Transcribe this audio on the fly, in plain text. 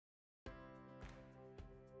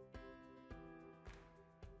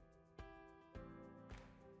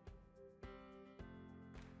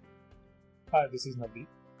Hi, this is Nabi.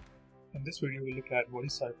 In this video, we'll look at what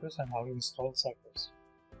is Cypress and how to install Cypress.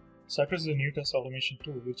 Cypress is a new test automation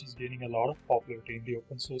tool which is gaining a lot of popularity in the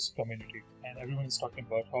open source community, and everyone is talking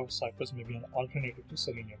about how Cypress may be an alternative to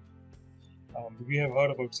Selenium. We have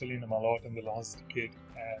heard about Selenium a lot in the last decade,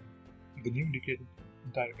 and the new decade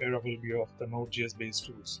entire era will be of the Node.js based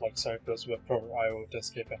tools like Cypress, WebDriver, IO,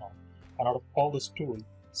 TestCafe, and all. And out of all these tools,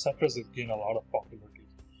 Cypress has gained a lot of popularity.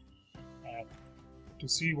 And to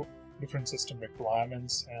see what different system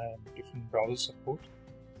requirements and different browser support,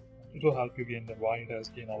 it will help you gain the why it has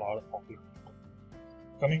gained a lot of popularity.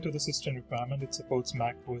 Coming to the system requirement, it supports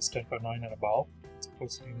Mac OS 10.9 and above. It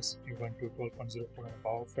supports Linux Ubuntu 12.04 and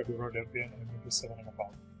above, Fedora, Debian, and Windows 7 and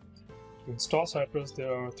above. To install Cypress,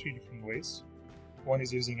 there are three different ways. One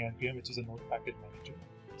is using npm, which is a node package manager.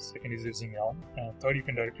 Second is using Elm, and third you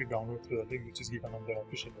can directly download through the link which is given on their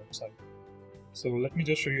official website. So let me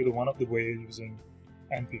just show you one of the ways using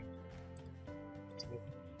npm. So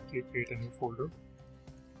let me create a new folder.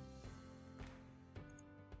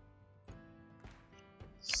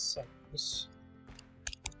 Cypress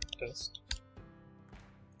test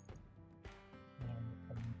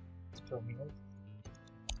and terminal.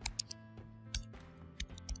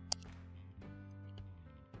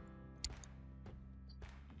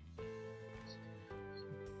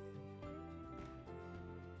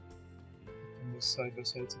 On this side by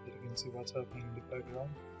side so that you can see what's happening in the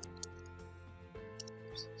background.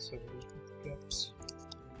 So gaps.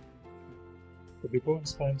 But before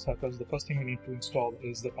installing Cypress, the first thing we need to install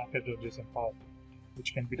is the package.json file,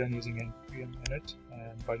 which can be done using npm init,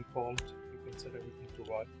 and by default you can set everything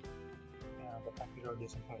to Y, and the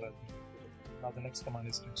package.json file has been included. Now the next command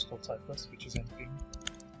is to install Cypress, which is npm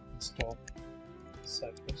install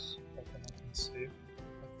Cypress, and save.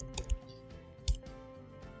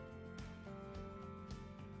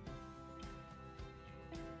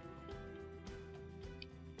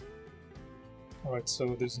 Alright,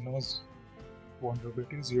 so there's no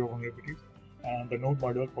vulnerability, zero vulnerability, and the node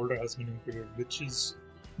module folder has been included, which is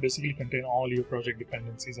basically contain all your project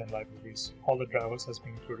dependencies and libraries. All the drivers has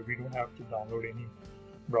been included. We don't have to download any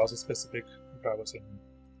browser specific drivers anymore.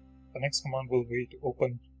 The next command will be to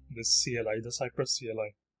open this CLI, the Cypress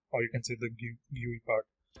CLI, or you can say the GUI part.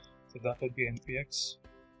 So that will be npx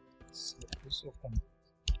Cypress open.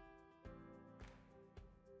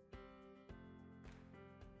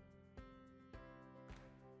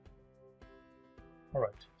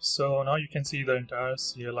 Alright, so now you can see the entire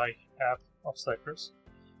CLI app of Cypress.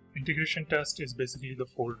 Integration test is basically the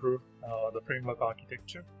folder, the framework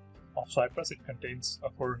architecture of Cypress. It contains a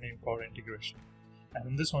folder name called integration. And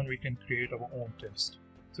in this one we can create our own test.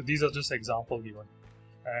 So these are just example given.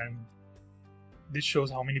 And this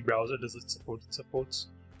shows how many browsers does it support. It supports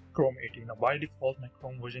Chrome 80. Now by default my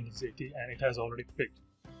Chrome version is 80 and it has already picked.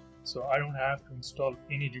 So I don't have to install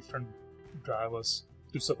any different drivers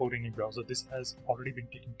to support any browser. This has already been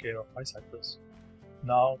taken care of by Cypress.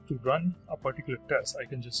 Now to run a particular test, I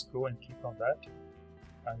can just go and click on that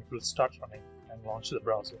and it will start running and launch the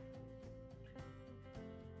browser.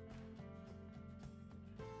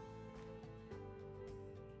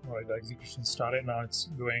 Alright, the execution started. Now it's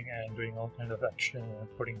going and doing all kind of action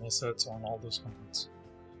and putting asserts on all those commands.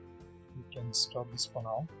 We can stop this for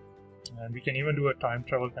now, and we can even do a time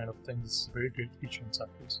travel kind of thing. This is a very great feature in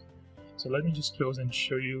Cypress. So let me just close and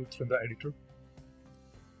show you through the editor.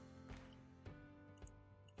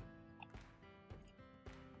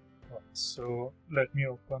 Right, so let me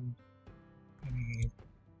open any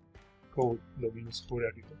code, the VS Code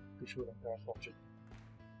editor to show the entire project.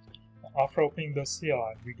 After opening the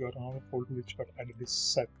CLI, we got another folder which got added is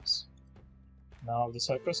Cypress. Now the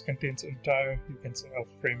Cypress contains entire, you can say, a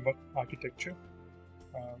framework architecture,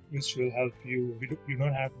 which will help you. You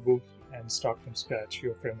don't have to go and start from scratch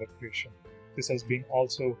your framework creation. This has been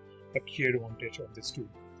also a key advantage of this tool.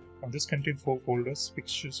 Now this contains 4 folders: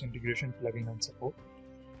 fixtures, integration, plugin, and support.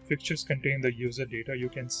 Fixtures contain the user data. You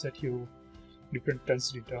can set your different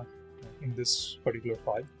test data in this particular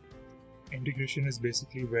file. Integration is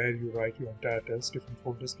basically where you write your entire test. Different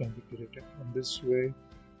folders can be created. In this way,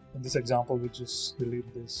 in this example, we just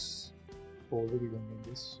delete this folder. We don't need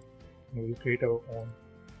this. We will create our own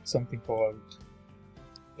something called,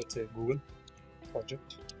 let's say, Google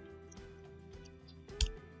project.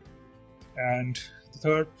 And the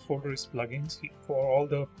third folder is plugins. For all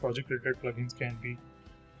the project related plugins can be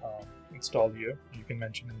installed here. You can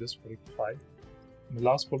mention in this particular file. And the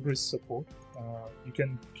last folder is support. You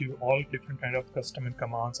can give all different kind of custom and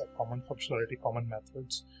commands, or common functionality, common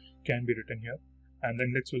methods can be written here. And the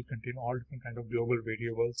index will contain all different kind of global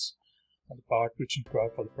variables on the part which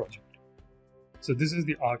required for the project. So this is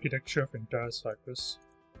the architecture of entire Cypress.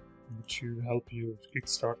 which will help you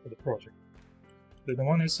kickstart for the project. The other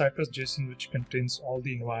one is Cypress JSON, which contains all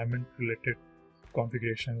the environment related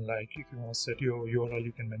configuration, like if you want to set your URL,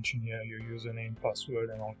 you can mention here your username, password,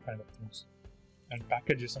 and all kind of things. And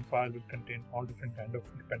package JSON file will contain all different kind of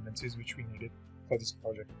dependencies which we needed for this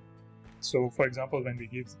project. So for example, when we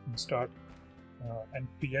give start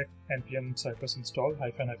npm cypress install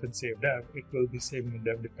 --save dev, it will be saving the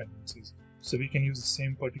dev dependencies. So we can use the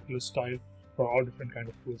same particular style for all different kind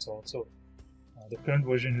of tools also. The current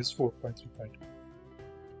version is 4.3.2.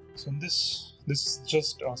 So this is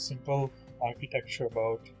just a simple architecture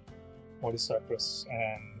about what is Cypress,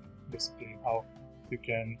 and basically how you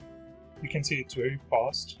can see it's very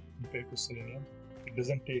fast compared to Selenium. It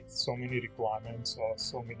doesn't take so many requirements or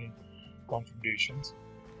so many configurations.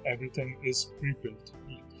 Everything is pre-built.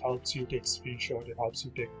 It helps you take screenshots, it helps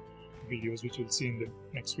you take videos, which we'll see in the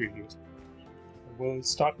next videos. We'll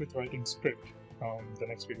start with writing script from the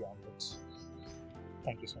next video onwards.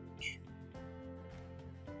 Thank you so much.